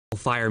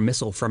Fire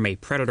missile from a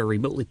Predator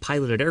remotely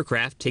piloted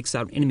aircraft takes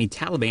out enemy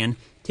Taliban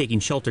taking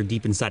shelter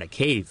deep inside a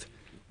cave.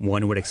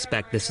 One would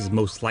expect this is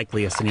most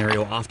likely a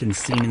scenario often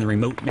seen in the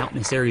remote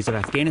mountainous areas of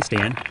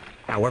Afghanistan.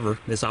 However,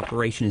 this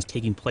operation is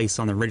taking place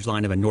on the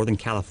ridgeline of a Northern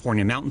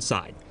California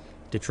mountainside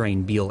to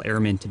train Beale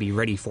airmen to be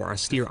ready for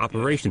austere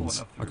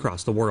operations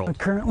across the world.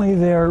 Currently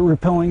they are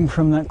rappelling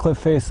from that cliff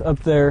face up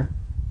there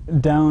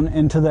down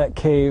into that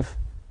cave.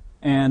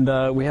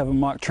 And we have a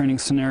mock training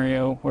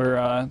scenario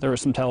where there were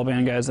some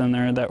Taliban guys in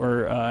there that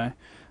were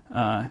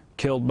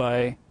killed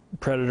by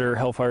Predator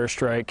Hellfire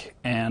strike,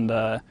 and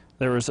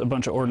there was a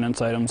bunch of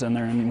ordnance items in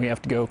there, and we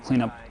have to go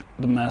clean up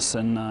the mess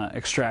and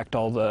extract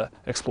all the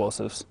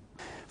explosives.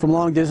 From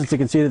long distance you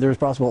can see that there was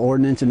possible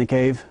ordnance in the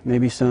cave,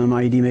 maybe some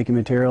IED making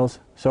materials.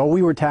 So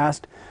we were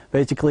tasked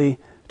basically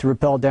to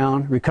rappel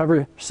down,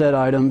 recover said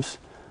items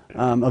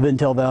of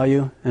intel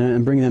value,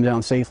 and bring them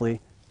down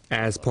safely.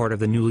 As part of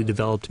the newly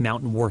developed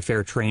mountain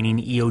warfare training,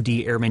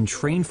 EOD airmen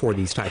train for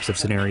these types of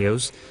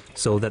scenarios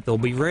so that they'll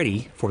be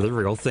ready for the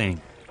real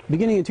thing.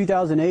 Beginning in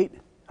 2008,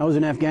 I was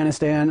in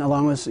Afghanistan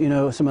along with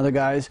some other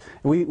guys.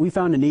 We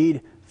found a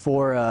need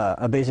for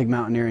a basic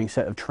mountaineering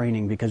set of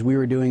training because we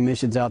were doing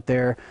missions out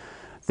there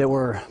that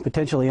were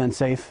potentially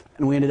unsafe,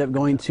 and we ended up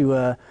going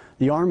to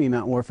the Army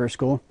Mountain Warfare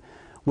School,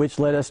 which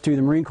led us to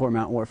the Marine Corps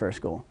Mountain Warfare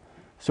School.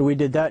 So we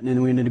did that, and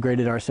then we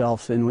integrated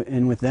ourselves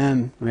in with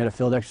them. We had a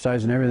field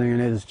exercise and everything,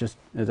 and it's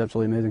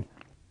absolutely amazing.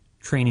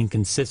 Training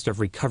consists of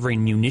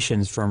recovering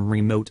munitions from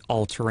remote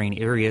all-terrain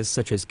areas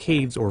such as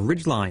caves or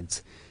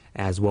ridgelines,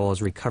 as well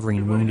as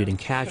recovering wounded and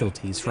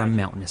casualties from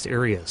mountainous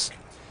areas.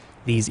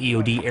 These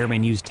EOD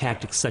airmen use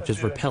tactics such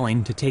as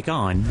rappelling to take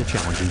on the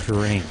challenging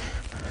terrain.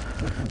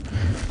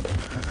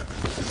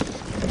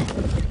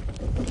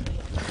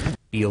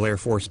 Beale Air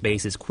Force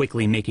Base is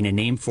quickly making a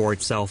name for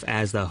itself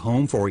as the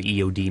home for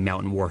EOD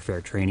mountain warfare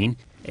training,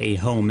 a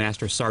home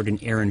Master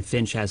Sergeant Aaron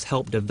Finch has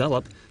helped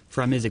develop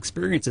from his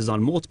experiences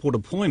on multiple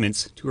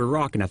deployments to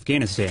Iraq and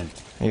Afghanistan.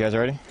 You guys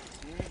ready?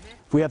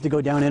 If we have to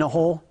go down in a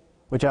hole,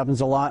 which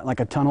happens a lot, like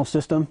a tunnel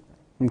system,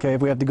 okay,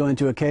 if we have to go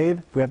into a cave,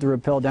 if we have to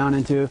rappel down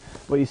into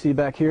what you see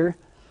back here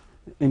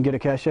and get a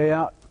cache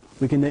out,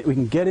 we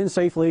can get in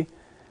safely.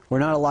 We're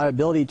not a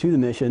liability to the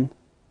mission.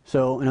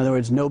 So, in other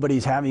words,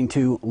 nobody's having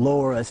to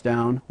lower us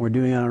down. We're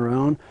doing it on our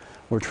own.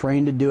 We're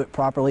trained to do it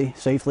properly,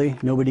 safely.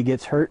 Nobody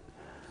gets hurt.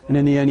 And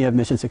in the end, you have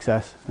mission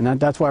success. And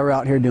that's why we're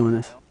out here doing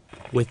this.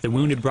 With the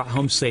wounded brought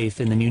home safe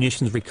and the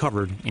munitions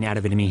recovered and out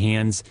of enemy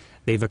hands,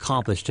 they've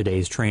accomplished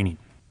today's training.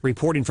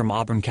 Reporting from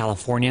Auburn,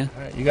 California.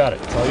 All right, you got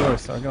it. It's all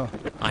yours. So go.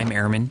 I'm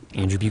Airman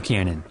Andrew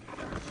Buchanan.